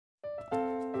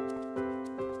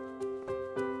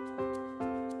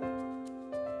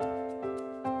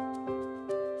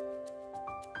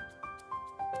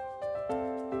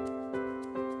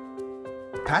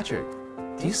Patrick,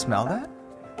 do you smell that?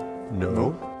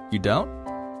 No. You don't?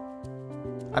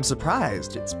 I'm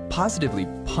surprised. It's positively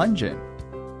pungent.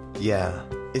 Yeah,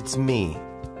 it's me.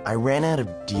 I ran out of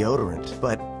deodorant,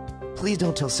 but please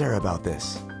don't tell Sarah about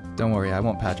this. Don't worry, I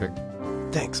won't, Patrick.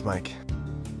 Thanks, Mike.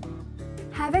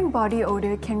 Having body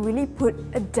odor can really put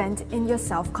a dent in your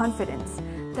self-confidence.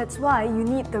 That's why you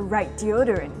need the right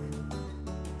deodorant.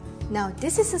 Now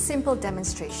this is a simple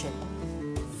demonstration.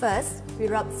 First, we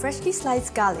rub freshly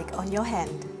sliced garlic on your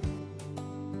hand.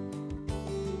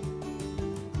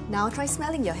 Now try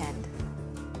smelling your hand.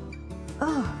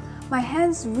 Ugh, my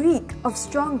hands reek of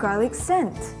strong garlic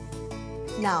scent.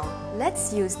 Now,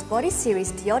 let's use the Body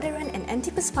Series Deodorant and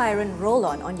Antiperspirent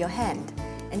roll-on on your hand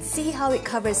and see how it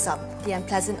covers up the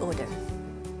unpleasant odor.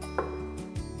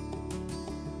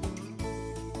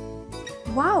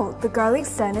 Wow, the garlic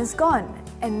scent is gone,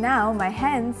 and now my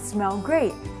hands smell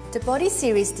great. The Body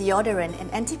Series Deodorant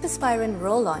and Antiperspirent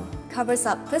roll-on covers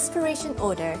up perspiration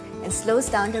odor and slows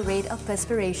down the rate of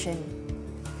perspiration.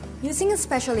 Using a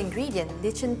special ingredient,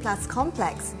 Lichen Plus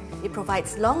Complex, it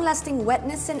provides long-lasting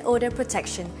wetness and odor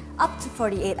protection up to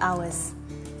 48 hours.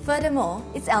 Furthermore,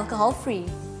 it's alcohol-free.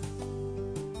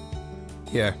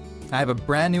 Here, I have a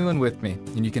brand new one with me,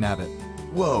 and you can have it.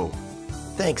 Whoa.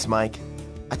 Thanks, Mike.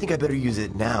 I think I better use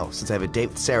it now since I have a date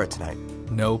with Sarah tonight.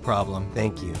 No problem.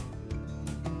 Thank you.